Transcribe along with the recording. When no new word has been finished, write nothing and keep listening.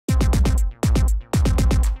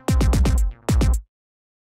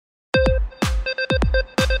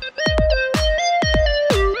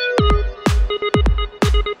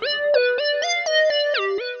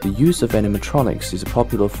use of animatronics is a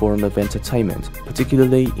popular form of entertainment,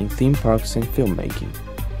 particularly in theme parks and filmmaking.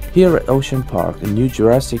 Here at Ocean Park, a new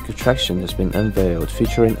Jurassic attraction has been unveiled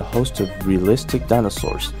featuring a host of realistic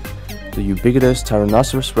dinosaurs. The ubiquitous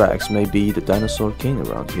Tyrannosaurus Rex may be the dinosaur king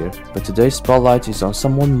around here, but today's spotlight is on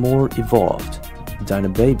someone more evolved, Dino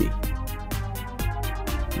Baby.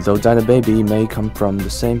 Though Dino Baby may come from the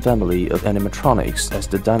same family of animatronics as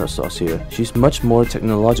the dinosaurs here, she's much more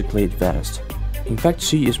technologically advanced. In fact,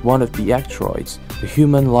 she is one of the Actroids, the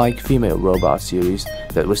human-like female robot series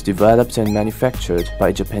that was developed and manufactured by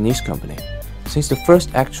a Japanese company. Since the first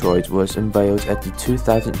Actroid was unveiled at the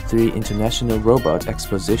 2003 International Robot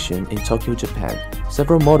Exposition in Tokyo, Japan,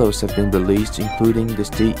 several models have been released, including this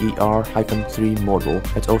DER-3 model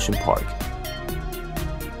at Ocean Park.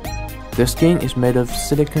 Their skin is made of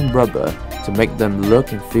silicone rubber to make them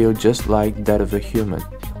look and feel just like that of a human.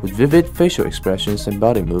 With vivid facial expressions and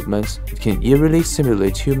body movements, it can eerily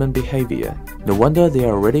simulate human behavior. No wonder they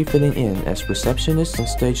are already filling in as receptionists and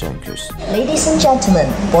stage anchors. Ladies and gentlemen,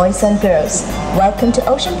 boys and girls, welcome to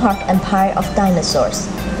Ocean Park Empire of Dinosaurs.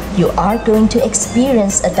 You are going to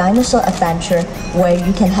experience a dinosaur adventure where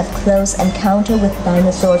you can have close encounter with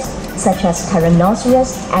dinosaurs such as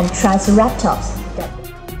Tyrannosaurus and Triceratops.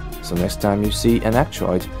 So next time you see an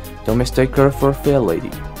Actroid, don't mistake her for a fair lady.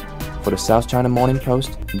 For the South China Morning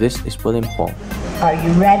Post, this is William Huang. Are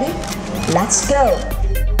you ready? Let's go!